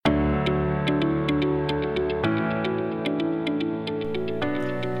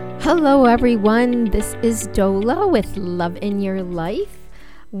Hello, everyone. This is Dola with Love in Your Life.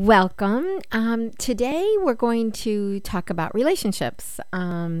 Welcome. Today, we're going to talk about relationships.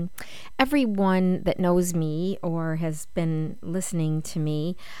 Everyone that knows me or has been listening to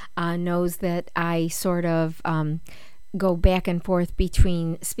me knows that I sort of go back and forth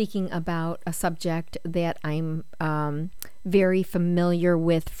between speaking about a subject that I'm very familiar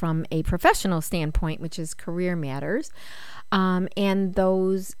with from a professional standpoint, which is career matters, and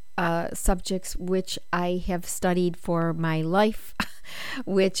those subjects which I have studied for my life,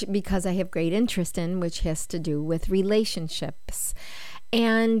 which because I have great interest in, which has to do with relationships.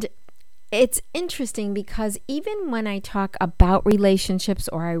 And it's interesting because even when I talk about relationships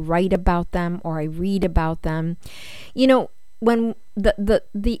or I write about them or I read about them, you know, when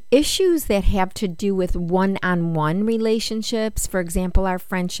the issues that have to do with one-on-one relationships, for example, our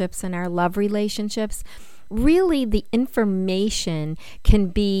friendships and our love relationships, really the information can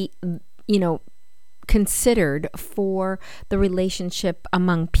be, considered for the relationship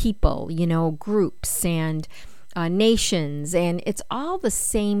among people, groups and nations, and it's all the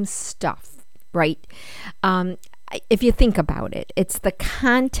same stuff, right? If you think about it, it's the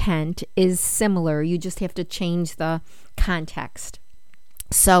content is similar. You just have to change the context.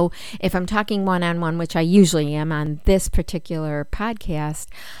 So if I'm talking one-on-one, which I usually am on this particular podcast,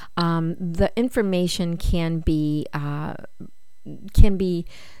 the information can be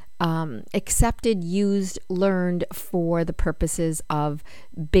accepted, used, learned for the purposes of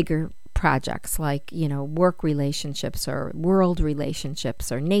bigger projects like, work relationships or world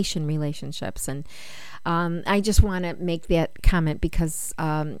relationships or nation relationships. And I just want to make that comment because,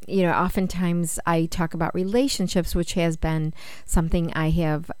 oftentimes I talk about relationships, which has been something I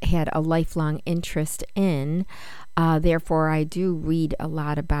have had a lifelong interest in. Therefore, I do read a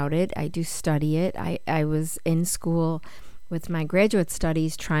lot about it. I do study it. I was in school with my graduate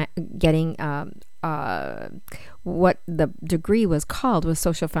studies getting what the degree was called was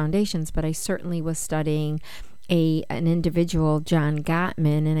social foundations, but I certainly was studying an individual, John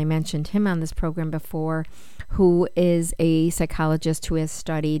Gottman, and I mentioned him on this program before, who is a psychologist who has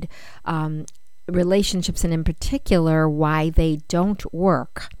studied relationships and in particular why they don't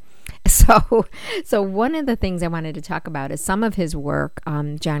work. So one of the things I wanted to talk about is some of his work.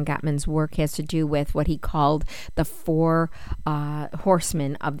 John Gottman's work has to do with what he called the four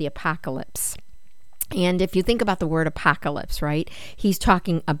horsemen of the apocalypse. And if you think about the word apocalypse, right, he's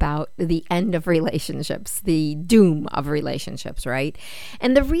talking about the end of relationships, the doom of relationships, right?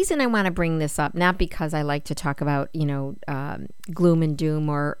 And the reason I want to bring this up, not because I like to talk about, gloom and doom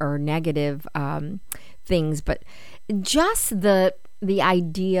or negative things, but just the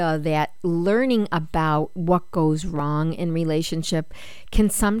idea that learning about what goes wrong in relationship can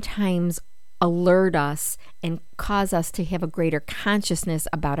sometimes alert us and cause us to have a greater consciousness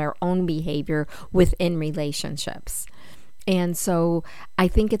about our own behavior within relationships. And so I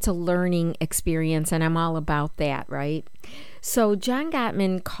think it's a learning experience, and I'm all about that, right? So John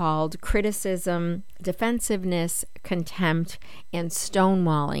Gottman called criticism, defensiveness, contempt, and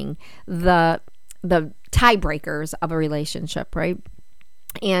stonewalling the tiebreakers of a relationship, right?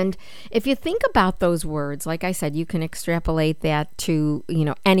 And if you think about those words, like I said, you can extrapolate that to,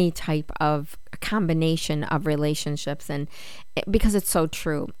 any type of combination of relationships, and because it's so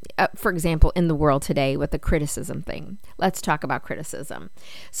true. For example, in the world today with the criticism thing, let's talk about criticism.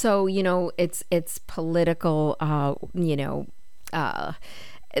 So, it's political,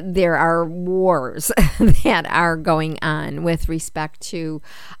 there are wars that are going on with respect to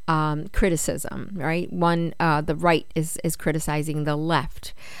criticism, right? One, the right is criticizing the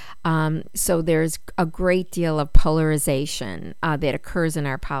left. So there's a great deal of polarization that occurs in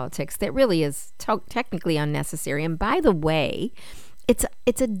our politics that really is technically unnecessary. And by the way, it's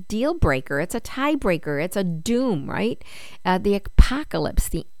a deal breaker. It's a tiebreaker. It's a doom, right? The apocalypse,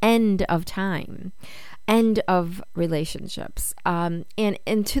 the end of time. End of relationships. And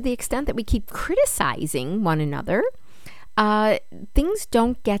to the extent that we keep criticizing one another, things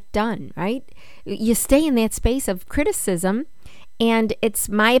don't get done, right? You stay in that space of criticism, and it's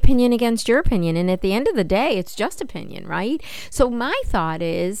my opinion against your opinion. And at the end of the day, it's just opinion, right? So my thought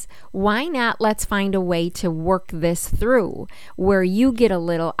is, why not let's find a way to work this through where you get a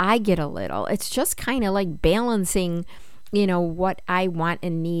little, I get a little. It's just kind of like balancing what I want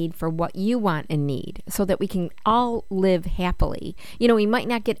and need for what you want and need so that we can all live happily. We might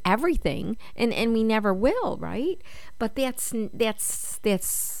not get everything and we never will, right? But that's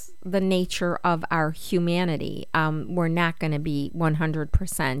the nature of our humanity. We're not going to be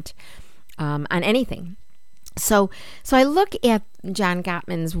 100% on anything. So I look at John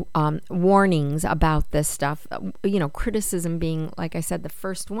Gottman's warnings about this stuff, criticism being, like I said, the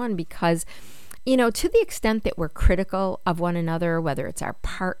first one, because, to the extent that we're critical of one another, whether it's our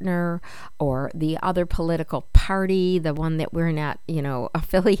partner or the other political party, the one that we're not,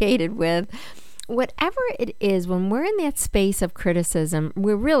 affiliated with, whatever it is, when we're in that space of criticism,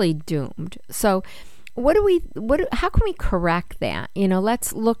 we're really doomed. So how can we correct that?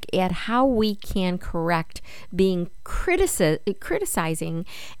 Let's look at how we can correct being criticizing,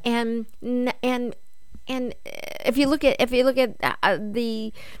 and if you look at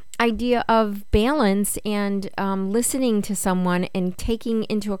the idea of balance and listening to someone and taking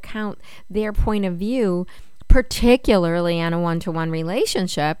into account their point of view, particularly on a one-to-one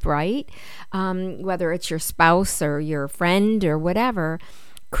relationship, right? Whether it's your spouse or your friend or whatever.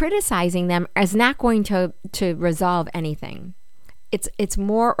 Criticizing them is not going to resolve anything. It's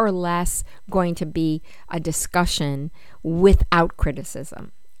more or less going to be a discussion without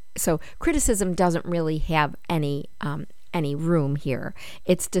criticism. So criticism doesn't really have any room here.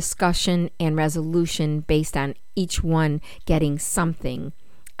 It's discussion and resolution based on each one getting something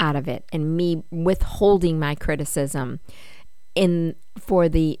out of it, and me withholding my criticism for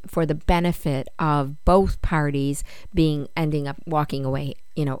the benefit of both parties ending up walking away,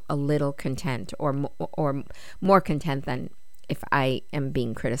 a little content or more content than if I am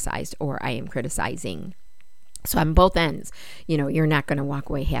being criticized or I am criticizing. So on both ends, you're not going to walk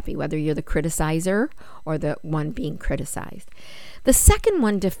away happy, whether you're the criticizer or the one being criticized. The second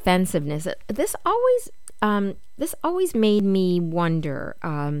one, defensiveness. This always made me wonder.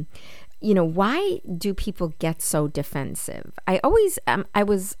 Why do people get so defensive? I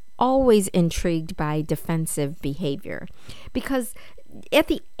was always intrigued by defensive behavior, because at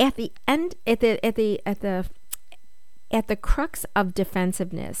the crux of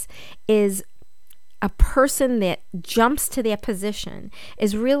defensiveness is a person that jumps to that position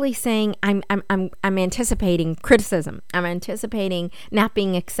is really saying, I'm anticipating criticism. I'm anticipating not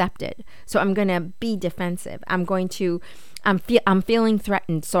being accepted. So I'm going to be defensive. I'm feeling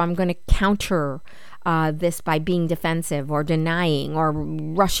threatened. So I'm going to counter this by being defensive or denying or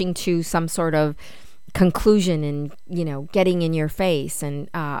rushing to some sort of conclusion and, getting in your face and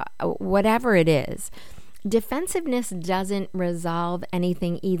whatever it is. Defensiveness doesn't resolve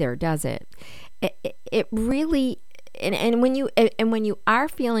anything either, does it? It really, and when you are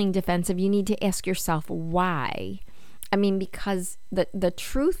feeling defensive, you need to ask yourself why. I mean, because the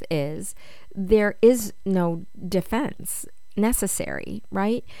truth is there is no defense necessary,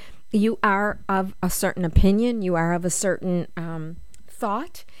 right? You are of a certain opinion, you are of a certain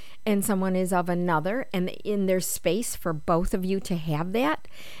thought, and someone is of another, and there's space for both of you to have that,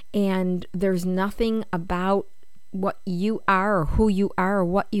 and there's nothing about what you are or who you are or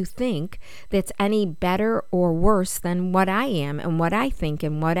what you think that's any better or worse than what I am and what I think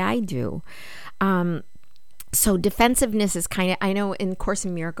and what I do. So defensiveness is kind of, I know in Course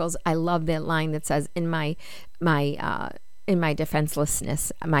in Miracles, I love that line that says, in my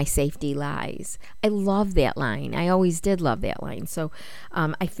defenselessness, my safety lies. I love that line. I always did love that line. So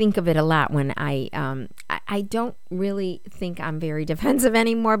I think of it a lot when I don't really think I'm very defensive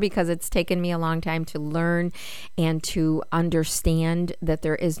anymore, because it's taken me a long time to learn and to understand that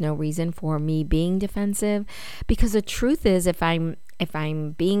there is no reason for me being defensive. Because the truth is, if I'm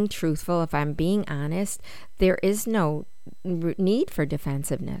being truthful, if I'm being honest, there is no need for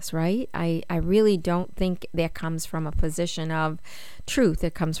defensiveness, right? I really don't think that comes from a position of truth.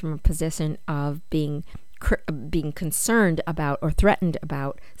 It comes from a position of being concerned about or threatened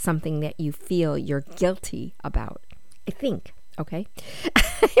about something that you feel you're guilty about, I think. Okay.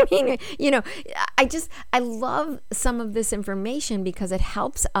 I mean, I love some of this information because it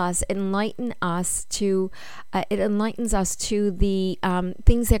helps us, enlightens us to the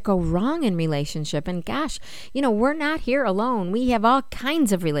things that go wrong in relationship. And gosh, we're not here alone. We have all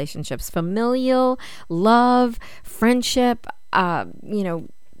kinds of relationships: familial, love, friendship,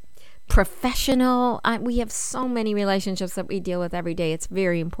 professional. We have so many relationships that we deal with every day. It's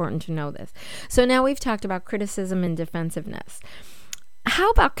very important to know this. So now we've talked about criticism and defensiveness. How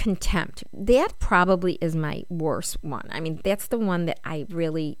about contempt? That probably is my worst one. I mean, that's the one that I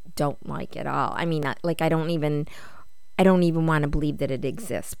really don't like at all. I mean, I don't even want to believe that it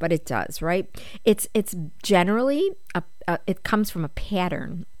exists, but it does, right? It's generally it comes from a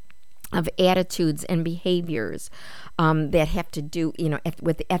pattern of attitudes and behaviors that have to do,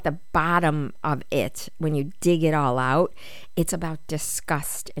 at the bottom of it, when you dig it all out, it's about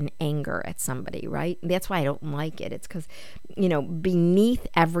disgust and anger at somebody, right? That's why I don't like it. It's because, beneath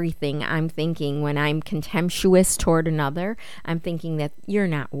everything, I'm thinking when I'm contemptuous toward another, I'm thinking that you're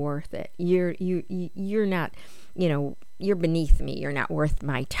not worth it. You're not, you're beneath me. You're not worth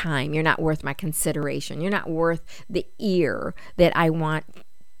my time. You're not worth my consideration. You're not worth the ear that I want,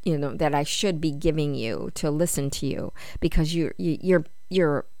 that I should be giving you to listen to you, because your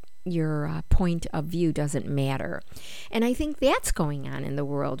point of view doesn't matter. And I think that's going on in the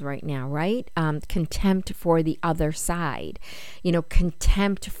world right now, right? Contempt for the other side,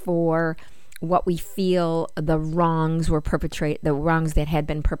 contempt for what we feel the wrongs that had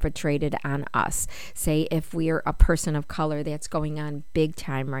been perpetrated on us. Say if we're a person of color, that's going on big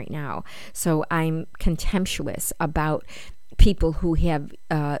time right now. So I'm contemptuous about people who have,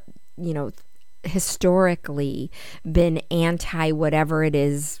 historically been anti whatever it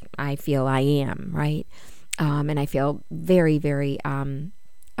is I feel I am, right? And I feel very, very,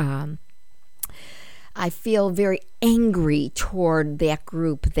 I feel very angry toward that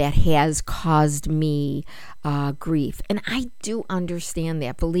group that has caused me grief. And I do understand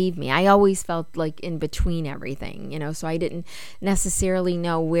that. Believe me, I always felt like in between everything, so I didn't necessarily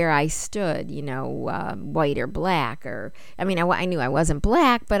know where I stood, white or black, or, I knew I wasn't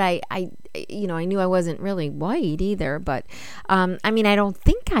black, but I knew I wasn't really white either. But, I don't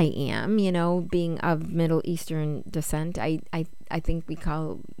think I am, being of Middle Eastern descent. I think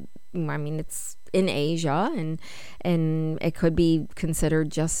it's in Asia, and it could be considered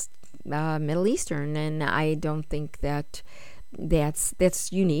just Middle Eastern, and I don't think that's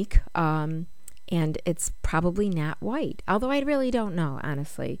unique, and it's probably not white, although I really don't know,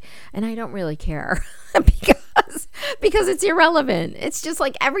 honestly, and I don't really care because it's irrelevant. It's just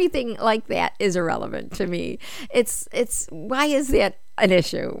like everything like that is irrelevant to me. It's why is that an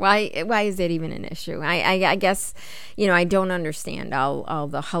issue? Why is that even an issue? I guess, I don't understand all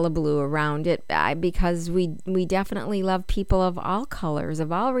the hullabaloo around it, because we definitely love people of all colors,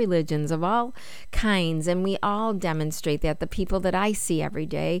 of all religions, of all kinds, and we all demonstrate that. The people that I see every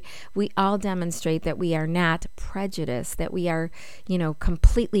day, we all demonstrate that we are not prejudiced, that we are,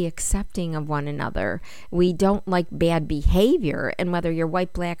 completely accepting of one another. We don't like bad behavior, and whether you're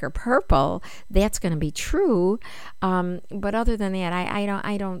white, black, or purple, that's going to be true. But other than that, I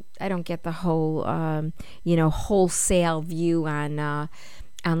don't get the whole wholesale view on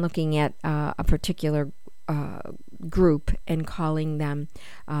looking at a particular group and calling them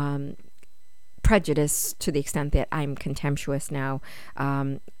prejudice to the extent that I'm contemptuous now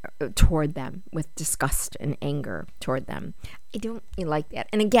toward them, with disgust and anger toward them. I don't like that.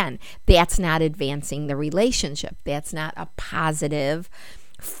 And again, that's not advancing the relationship. That's not a positive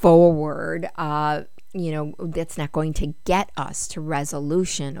forward that's not going to get us to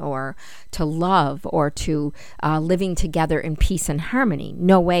resolution or to love or to living together in peace and harmony.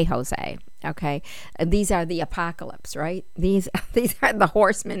 No way, Jose. Okay, these are the apocalypse, right? These are the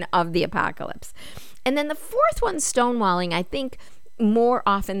horsemen of the apocalypse. And then the fourth one, stonewalling. I think more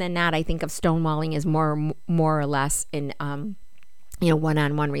often than not, I think of stonewalling as more or less in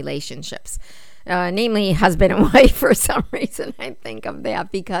one-on-one relationships. Namely husband and wife. For some reason I think of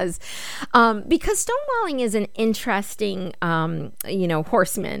that because stonewalling is an interesting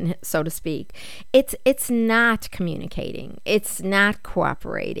horseman, so to speak. It's not communicating, it's not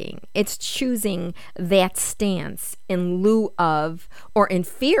cooperating, it's choosing that stance in lieu of or in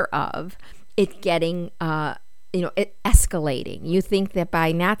fear of it getting it escalating. You think that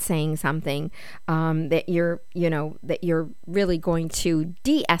by not saying something, that you're really going to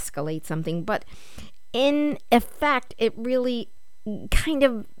de-escalate something, but in effect, it really kind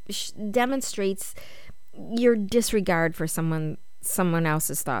of demonstrates your disregard for someone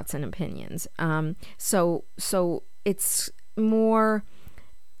else's thoughts and opinions. So it's more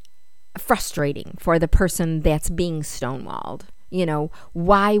frustrating for the person that's being stonewalled.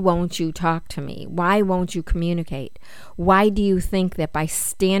 Why won't you talk to me? Why won't you communicate? Why do you think that by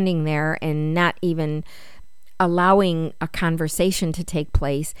standing there and not even allowing a conversation to take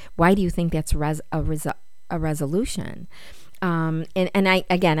place, why do you think that's a resolution? And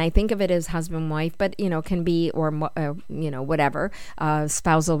I think of it as husband-wife, but, can be, or, whatever,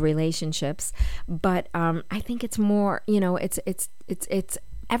 spousal relationships. But I think it's more, it's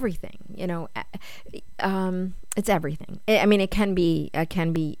everything, it's everything. It can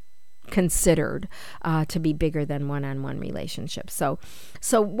be considered to be bigger than one-on-one relationships.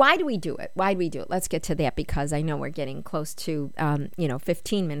 So why do we do it? Let's get to that, because I know we're getting close to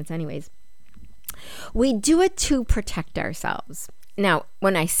 15 minutes anyways. We do it to protect ourselves. Now,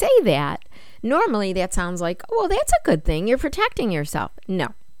 when I say that, normally that sounds like, well, that's a good thing. You're protecting yourself.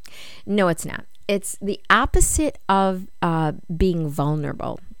 No, it's not. It's the opposite of being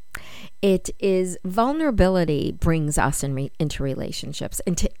vulnerable. It is vulnerability brings us into relationships,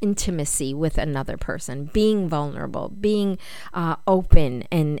 into intimacy with another person, being vulnerable, being open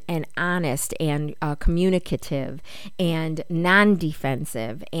and honest and communicative and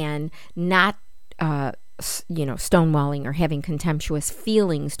non-defensive and not stonewalling or having contemptuous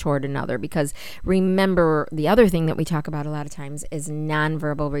feelings toward another. Because remember, the other thing that we talk about a lot of times is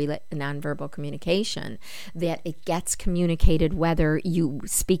nonverbal communication, that it gets communicated whether you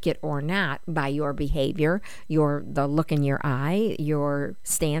speak it or not by your behavior, the look in your eye, your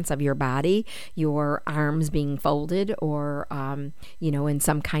stance of your body, your arms being folded or in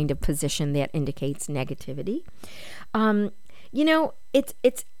some kind of position that indicates negativity.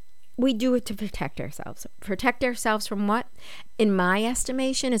 It's we do it to protect ourselves. Protect ourselves from what? In my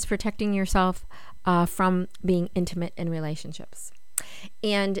estimation, is protecting yourself from being intimate in relationships.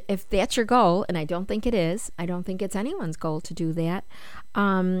 And if that's your goal, and I don't think it is, I don't think it's anyone's goal to do that,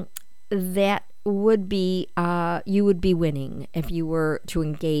 that would be, you would be winning if you were to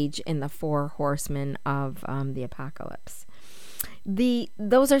engage in the 4 horsemen of the apocalypse.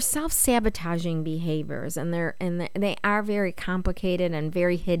 Those are self-sabotaging behaviors, and they are very complicated and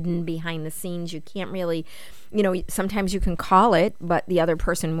very hidden behind the scenes. You can't really, sometimes you can call it, but the other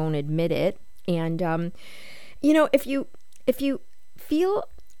person won't admit it. And if you feel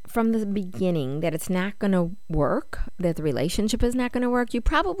from the beginning that it's not going to work, that the relationship is not going to work, you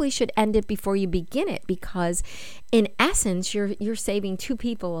probably should end it before you begin it, because in essence you're saving 2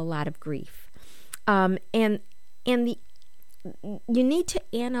 people a lot of grief. You need to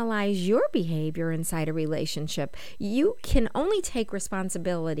analyze your behavior inside a relationship. You can only take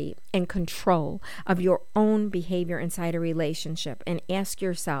responsibility and control of your own behavior inside a relationship, and ask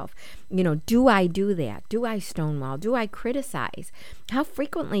yourself, do I do that? Do I stonewall? Do I criticize? How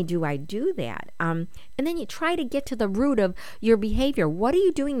frequently do I do that? And then you try to get to the root of your behavior. What are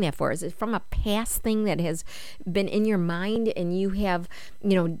you doing that for? Is it from a past thing that has been in your mind, and you have,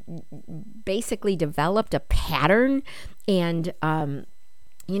 basically developed a pattern? And,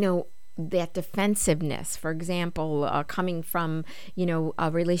 that defensiveness, for example, coming from, a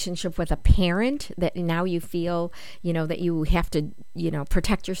relationship with a parent, that now you feel, that you have to,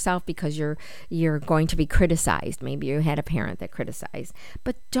 protect yourself because you're going to be criticized. Maybe you had a parent that criticized,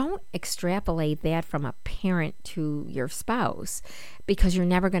 but don't extrapolate that from a parent to your spouse, because you're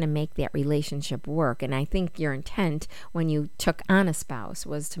never going to make that relationship work. And I think your intent when you took on a spouse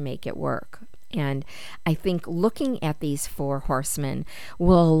was to make it work. And I think looking at these 4 horsemen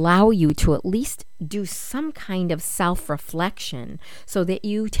will allow you to at least do some kind of self-reflection, so that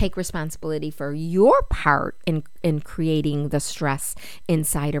you take responsibility for your part in creating the stress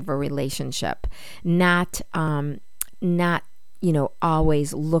inside of a relationship, not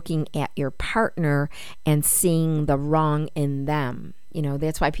always looking at your partner and seeing the wrong in them.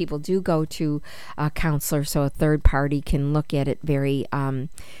 That's why people do go to a counselor, so a third party can look at it very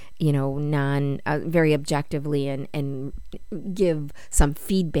very objectively and give some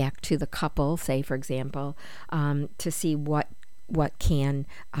feedback to the couple, say, for example, to see what kind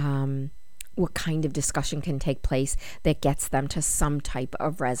of discussion can take place that gets them to some type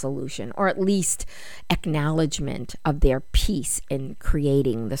of resolution, or at least acknowledgement of their piece in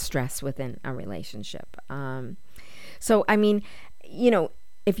creating the stress within a relationship. So, I mean,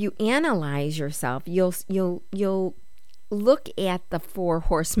 if you analyze yourself, you'll look at the 4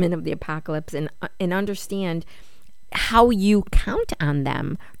 horsemen of the apocalypse and understand how you count on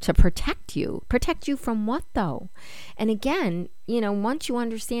them to protect you. Protect you from what, though? And again, once you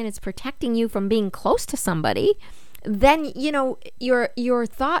understand it's protecting you from being close to somebody, then, your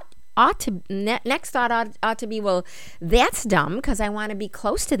thought next thought ought to be, well, that's dumb, because I want to be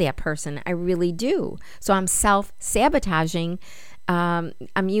close to that person. I really do. So I'm self-sabotaging. My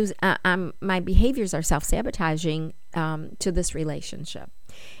behaviors are self-sabotaging to this relationship.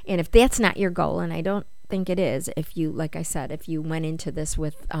 And if that's not your goal, and I don't think it is, if you, like I said, if you went into this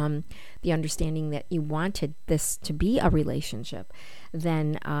with the understanding that you wanted this to be a relationship,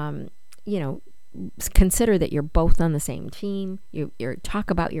 then consider that you're both on the same team. You talk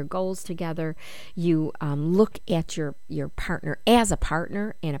about your goals together. You look at your partner as a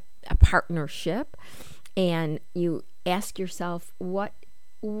partner and a partnership, and you ask yourself, what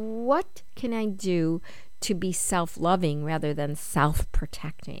can I do to be self-loving rather than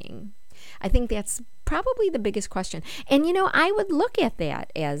self-protecting? I think that's probably the biggest question. And, I would look at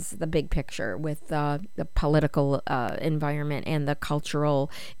that as the big picture with the political environment and the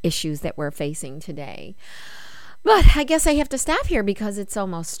cultural issues that we're facing today. But I guess I have to stop here because it's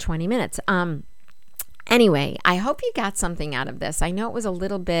almost 20 minutes. Anyway, I hope you got something out of this. I know it was a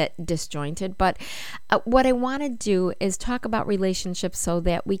little bit disjointed, but what I want to do is talk about relationships so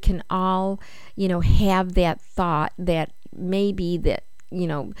that we can all, have that thought that maybe that,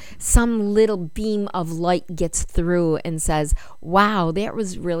 some little beam of light gets through and says, wow, that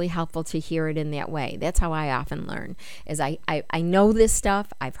was really helpful to hear it in that way. That's how I often learn, is I know this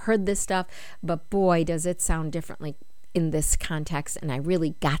stuff, I've heard this stuff, but boy, does it sound differently in this context, and I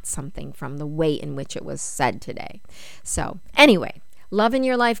really got something from the way in which it was said today. So anyway, love in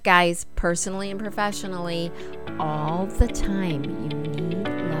your life, guys, personally and professionally, all the time. You need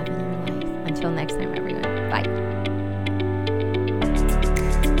love in your life. Until next time, everyone. Bye.